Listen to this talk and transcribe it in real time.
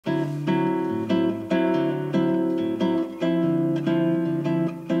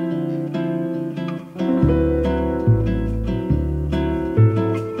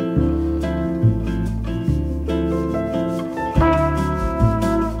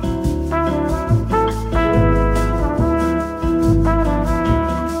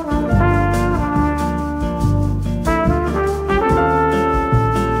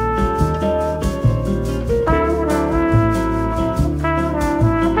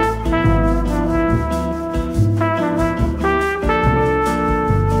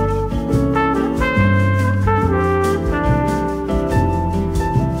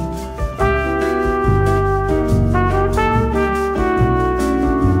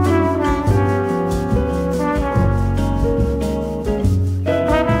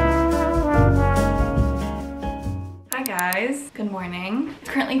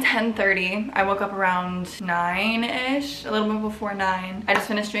11:30. I woke up around 9-ish, a little bit before 9. I just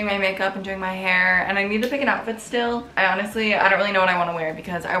finished doing my makeup and doing my hair, and I need to pick an outfit still. I don't really know what I want to wear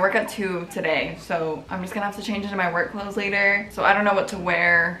because I work at 2 today, so I'm just gonna have to change into my work clothes later. So I don't know what to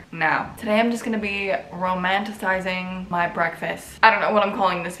wear now. Today I'm just gonna be romanticizing my breakfast. I don't know what I'm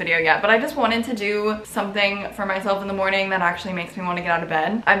calling this video yet, but I just wanted to do something for myself in the morning that actually makes me want to get out of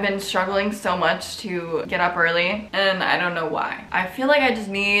bed. I've been struggling so much to get up early, and I don't know why. I feel like I just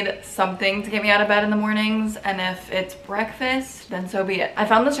need something to get me out of bed in the mornings, and if it's breakfast, then so be it. I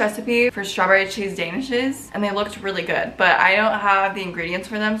found this recipe for strawberry cheese danishes, and they looked really good, but I don't have the ingredients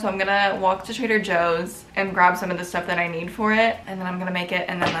for them, so I'm gonna walk to Trader Joe's and grab some of the stuff that I need for it, and then I'm gonna make it,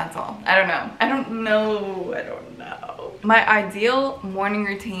 and then that's all. I don't know. My ideal morning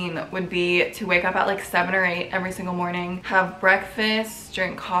routine would be to wake up at like 7 or 8 every single morning, have breakfast,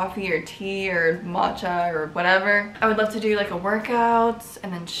 drink coffee or tea or matcha or whatever. I would love to do like a workout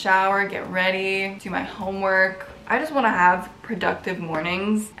and then shower, get ready, do my homework. I just want to have productive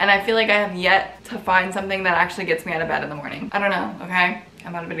mornings, and I feel like I have yet to find something that actually gets me out of bed in the morning. I don't know, okay?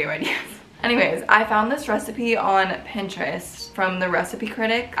 I'm out of video ideas. Anyways, I found this recipe on Pinterest from the Recipe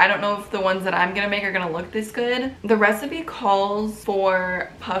Critic. I don't know if the ones that I'm gonna make are gonna look this good. The recipe calls for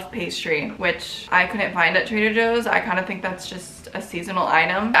puff pastry, which I couldn't find at Trader Joe's. I kind of think that's just a seasonal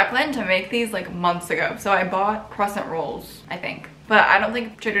item. I planned to make these like months ago, so I bought crescent rolls, I think. But I don't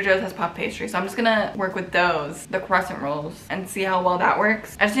think Trader Joe's has puff pastry, so I'm just gonna work with those, the crescent rolls, and see how well that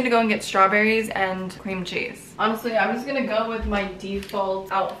works. I just need to go and get strawberries and cream cheese. Honestly, I'm just gonna go with my default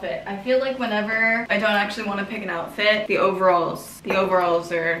outfit. I feel like whenever I don't actually want to pick an outfit, the overalls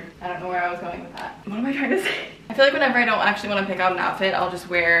are, I don't know where I was going with that. What am I trying to say? I feel like whenever I don't actually want to pick out an outfit, I'll just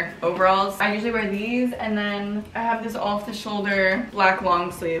wear overalls. I usually wear these, and then I have this off-the-shoulder black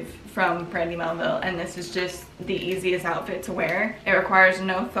long sleeve from Brandy Melville, and this is just the easiest outfit to wear. It requires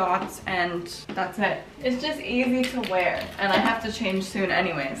no thoughts, and that's it. It's just easy to wear, and I have to change soon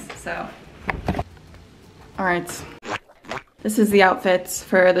anyways, so. All right. This is the outfits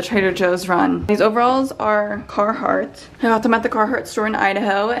for the Trader Joe's run. These overalls are Carhartt. I got them at the Carhartt store in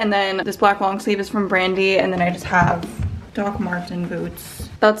Idaho, and then this black long sleeve is from Brandy, and then I just have Doc Marten boots.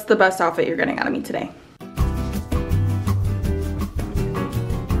 That's the best outfit you're getting out of me today.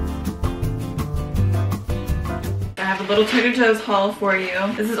 I have a little Trader Joe's haul for you.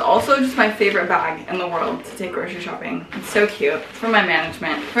 This is also just my favorite bag in the world to take grocery shopping. It's so cute. It's for my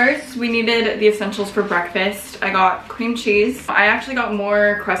management. First, we needed the essentials for breakfast. I got cream cheese. I actually got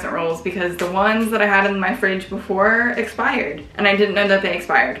more crescent rolls because the ones that I had in my fridge before expired, and I didn't know that they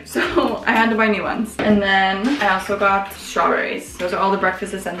expired, so I had to buy new ones. And then I also got strawberries. Those are all the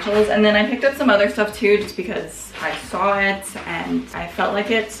breakfast essentials. And then I picked up some other stuff too, just because I saw it and I felt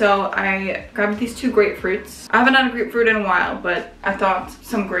like it. So I grabbed these 2 grapefruits. I haven't had a grapefruit in a while, but I thought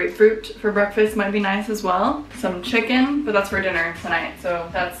some grapefruit for breakfast might be nice as well. Some chicken, but that's for dinner tonight, so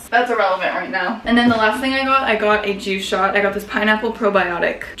that's irrelevant right now. And then the last thing I got a juice shot. I got this pineapple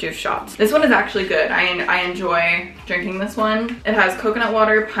probiotic juice shot. This one is actually good. I enjoy drinking this one. It has coconut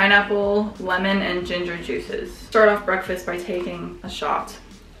water, pineapple, lemon, and ginger juices. Start off breakfast by taking a shot.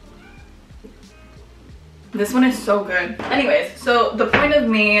 This one is so good. Anyways, so the point of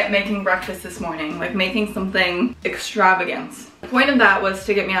me making breakfast this morning, like making something extravagant, the point of that was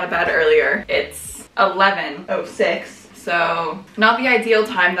to get me out of bed earlier. It's 11:06, so not the ideal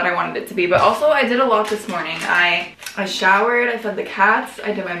time that I wanted it to be, but also I did a lot this morning. I showered, I fed the cats,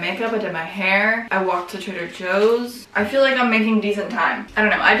 I did my makeup, I did my hair, I walked to Trader Joe's. I feel like I'm making decent time. I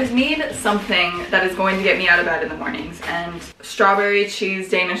don't know, I just need something that is going to get me out of bed in the mornings, and strawberry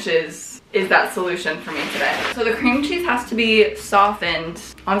cheese danishes is that solution for me today. So the cream cheese has to be softened.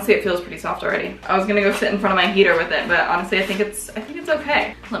 Honestly, it feels pretty soft already. I was gonna go sit in front of my heater with it, but honestly, I think it's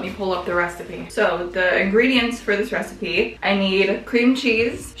okay. Let me pull up the recipe. So the ingredients for this recipe, I need cream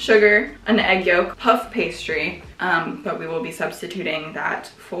cheese, sugar, an egg yolk, puff pastry, but we will be substituting that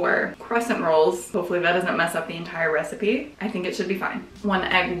for crescent rolls. Hopefully that doesn't mess up the entire recipe. I think it should be fine. 1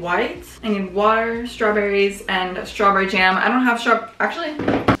 egg white. I need water, strawberries, and strawberry jam. I don't have actually,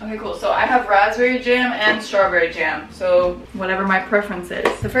 okay, cool. So I have raspberry jam and strawberry jam, so whatever my preference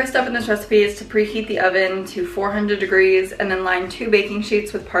is. The first step in this recipe is to preheat the oven to 400 degrees and then line 2 baking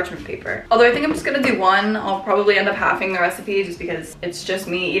sheets with parchment paper. Although I think I'm just gonna do 1. I'll probably end up halving the recipe just because it's just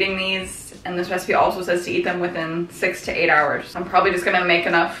me eating these, and this recipe also says to eat them within 6 to 8 hours. I'm probably just gonna make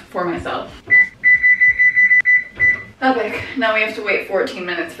enough for myself. Okay, now we have to wait 14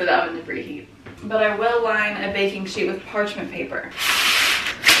 minutes for the oven to preheat. But I will line a baking sheet with parchment paper.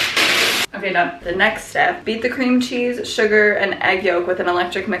 Okay. Okay, done. The next step, beat the cream cheese, sugar, and egg yolk with an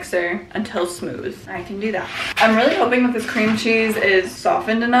electric mixer until smooth. I can do that. I'm really hoping that this cream cheese is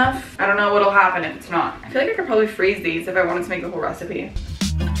softened enough. I don't know what'll happen if it's not. I feel like I could probably freeze these if I wanted to make the whole recipe.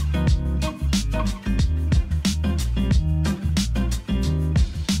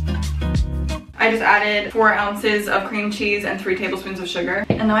 I just added 4 ounces of cream cheese and 3 tablespoons of sugar.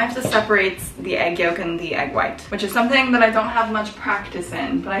 And now I have to separate the egg yolk and the egg white, which is something that I don't have much practice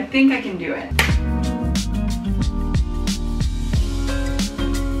in, but I think I can do it.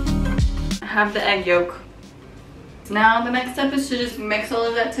 I have the egg yolk. Now the next step is to just mix all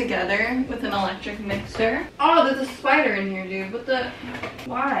of that together with an electric mixer. Oh, there's a spider in here, dude. What the?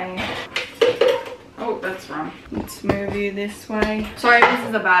 Why? Oh, that's wrong. Let's move you this way. Sorry, this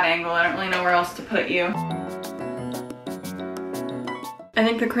is a bad angle. I don't really know where else to put you. I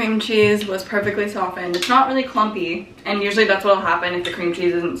think the cream cheese was perfectly softened. It's not really clumpy, and usually that's what'll happen if the cream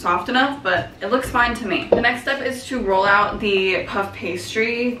cheese isn't soft enough, but it looks fine to me. The next step is to roll out the puff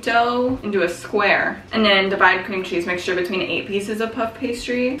pastry dough into a square, and then divide cream cheese mixture between 8 pieces of puff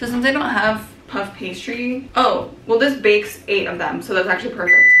pastry. So since I don't have puff pastry, oh, well this bakes 8 of them, so that's actually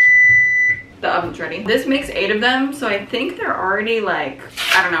perfect. The oven's ready. This makes 8 of them, so I think they're already like,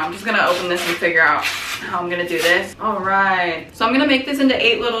 I don't know, I'm just gonna open this and figure out how I'm gonna do this. All right, so I'm gonna make this into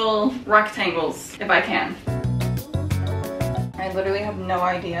 8 little rectangles if I can. I literally have no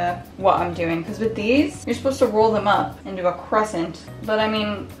idea what I'm doing, because with these, you're supposed to roll them up into a crescent. But I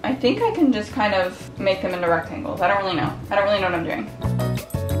mean, I think I can just kind of make them into rectangles. I don't really know. I don't really know what I'm doing.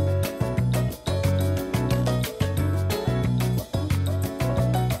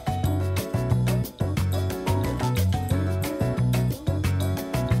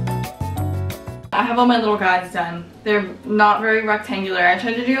 I have all my little guys done. They're not very rectangular. I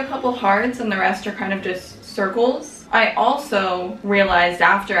tried to do a couple hearts and the rest are kind of just circles. I also realized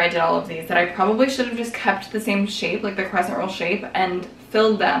after I did all of these that I probably should have just kept the same shape, like the crescent roll shape, and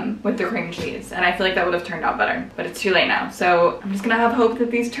filled them with the cream cheese, and I feel like that would have turned out better, but it's too late now, so I'm just gonna have hope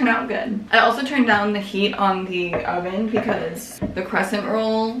that these turn out good. I also turned down the heat on the oven because the crescent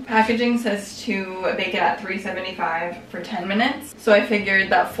roll packaging says to bake it at 375 for 10 minutes, so I figured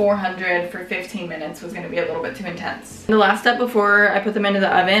that 400 for 15 minutes was gonna be a little bit too intense. The last step before I put them into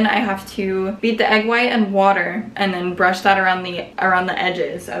the oven, I have to beat the egg white and water, and then brush that around the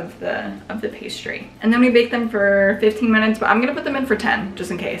edges of the pastry. And then we bake them for 15 minutes, but I'm gonna put them in for 10.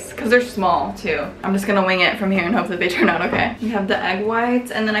 Just in case, because they're small too. I'm just gonna wing it from here and hope that they turn out okay. We have the egg whites,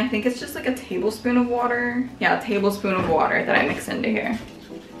 and then I think it's just like a tablespoon of water. Yeah, a tablespoon of water that I mix into here.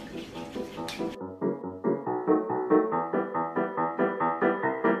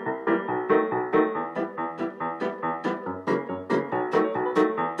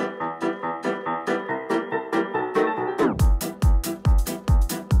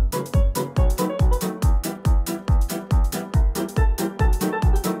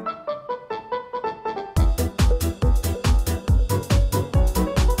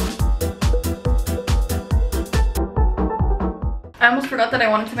 I almost forgot that I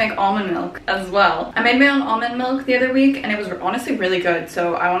wanted to make almond milk as well. I made my own almond milk the other week and it was honestly really good,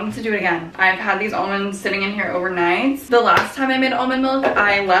 so I wanted to do it again. I've had these almonds sitting in here overnight. The last time I made almond milk,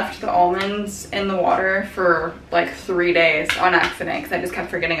 I left the almonds in the water for like 3 days on accident because I just kept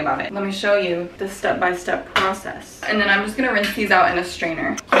forgetting about it. Let me show you the step-by-step process. And then I'm just gonna rinse these out in a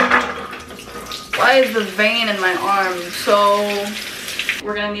strainer. Why is the vein in my arm? So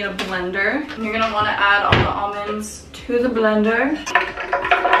we're gonna need a blender. And you're gonna wanna add all the almonds to the blender.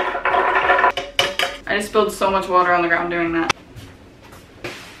 I just spilled so much water on the ground doing that.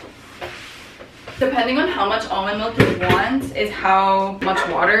 Depending on how much almond milk you want is how much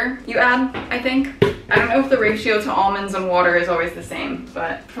water you add, I think. I don't know if the ratio to almonds and water is always the same,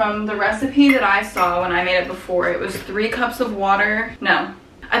 but from the recipe that I saw when I made it before, it was 3 cups of water. No,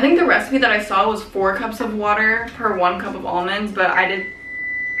 I think the recipe that I saw was 4 cups of water per 1 cup of almonds, but I did.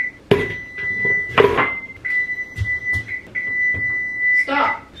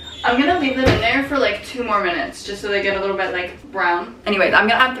 Stop. I'm gonna leave them in there for like 2 more minutes just so they get a little bit like brown. Anyways, I'm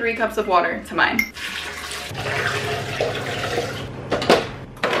gonna add 3 cups of water to mine.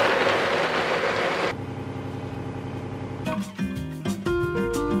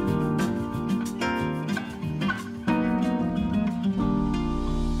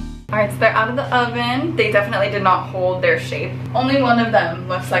 Alright, so they're out of the oven. They definitely did not hold their shape. Only one of them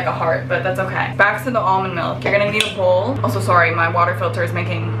looks like a heart, but that's okay. Back to the almond milk. You're gonna need a bowl. Also, sorry, my water filter is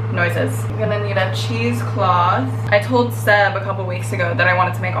making noises. You're gonna need a cheesecloth. I told Seb a couple weeks ago that I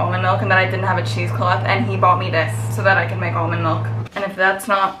wanted to make almond milk and that I didn't have a cheesecloth, and he bought me this so that I can make almond milk. And if that's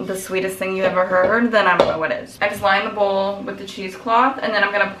not the sweetest thing you ever heard, then I don't know what is. I just line the bowl with the cheesecloth, and then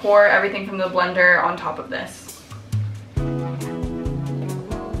I'm gonna pour everything from the blender on top of this.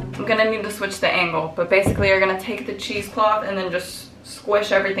 I'm gonna need to switch the angle, but basically you're gonna take the cheesecloth and then just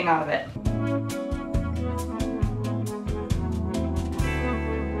squish everything out of it.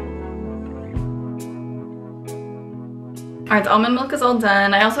 Alright, the almond milk is all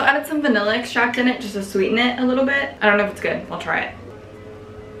done. I also added some vanilla extract in it just to sweeten it a little bit. I don't know if it's good. I'll try it.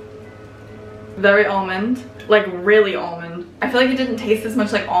 Very almond. Like really almond. I feel like it didn't taste as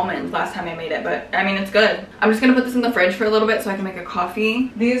much like almond last time I made it, but I mean, it's good. I'm just gonna put this in the fridge for a little bit so I can make a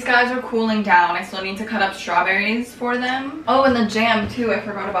coffee. These guys are cooling down. I still need to cut up strawberries for them. Oh, and the jam too. I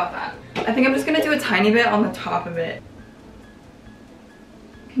forgot about that. I think I'm just gonna do a tiny bit on the top of it.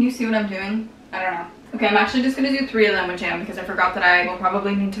 Can you see what I'm doing? I don't know. Okay, I'm actually just gonna do 3 of them with jam because I forgot that I will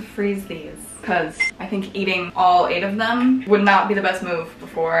probably need to freeze these because I think eating all 8 of them would not be the best move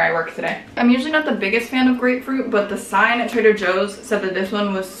before I work today. I'm usually not the biggest fan of grapefruit, but the sign at Trader Joe's said that this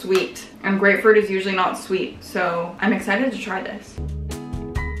one was sweet, and grapefruit is usually not sweet, so I'm excited to try this.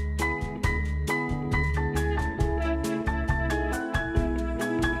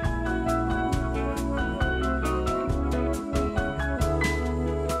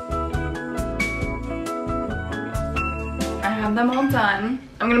 I have them all done.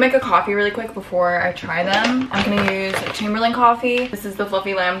 I'm gonna make a coffee really quick before I try them. I'm gonna use Chamberlain coffee. This is the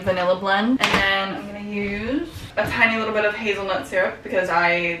Fluffy Lamb vanilla blend. And then I'm gonna use a tiny little bit of hazelnut syrup because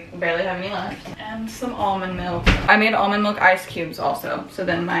I barely have any left. And some almond milk. I made almond milk ice cubes also, so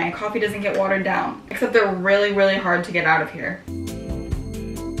then my coffee doesn't get watered down. Except they're really, really hard to get out of here.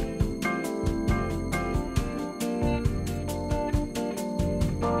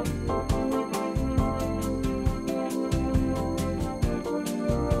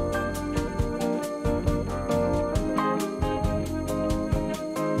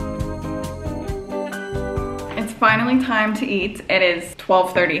 Finally time to eat. It is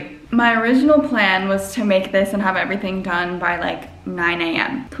 12:30. My original plan was to make this and have everything done by like 9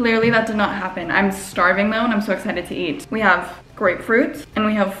 a.m. Clearly that did not happen. I'm starving though and I'm so excited to eat. We have grapefruit and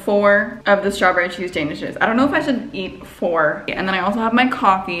we have 4 of the strawberry cheese danishes. I don't know if I should eat 4. And then I also have my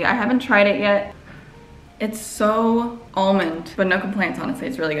coffee. I haven't tried it yet. It's so almond, but no complaints, honestly.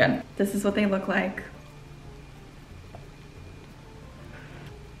 It's really good. This is what they look like.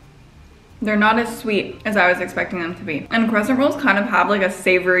 They're not as sweet as I was expecting them to be. And crescent rolls kind of have like a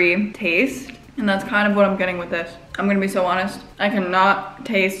savory taste, and that's kind of what I'm getting with this. I'm gonna be so honest, I cannot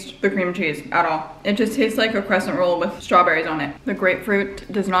taste the cream cheese at all. It just tastes like a crescent roll with strawberries on it. The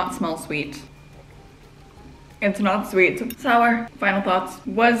grapefruit does not smell sweet. It's not sweet, it's sour. Final thoughts.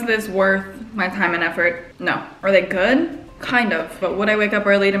 Was this worth my time and effort? No. Are they good? Kind of, but would I wake up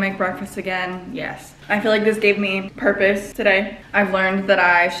early to make breakfast again? Yes. I feel like this gave me purpose today. I've learned that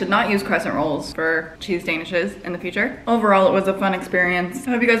I should not use crescent rolls for cheese danishes in the future. Overall, it was a fun experience.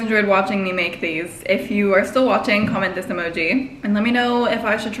 I hope you guys enjoyed watching me make these. If you are still watching, comment this emoji and let me know if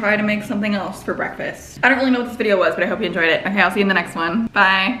I should try to make something else for breakfast. I don't really know what this video was, but I hope you enjoyed it. Okay, I'll see you in the next one.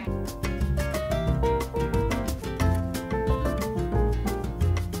 Bye.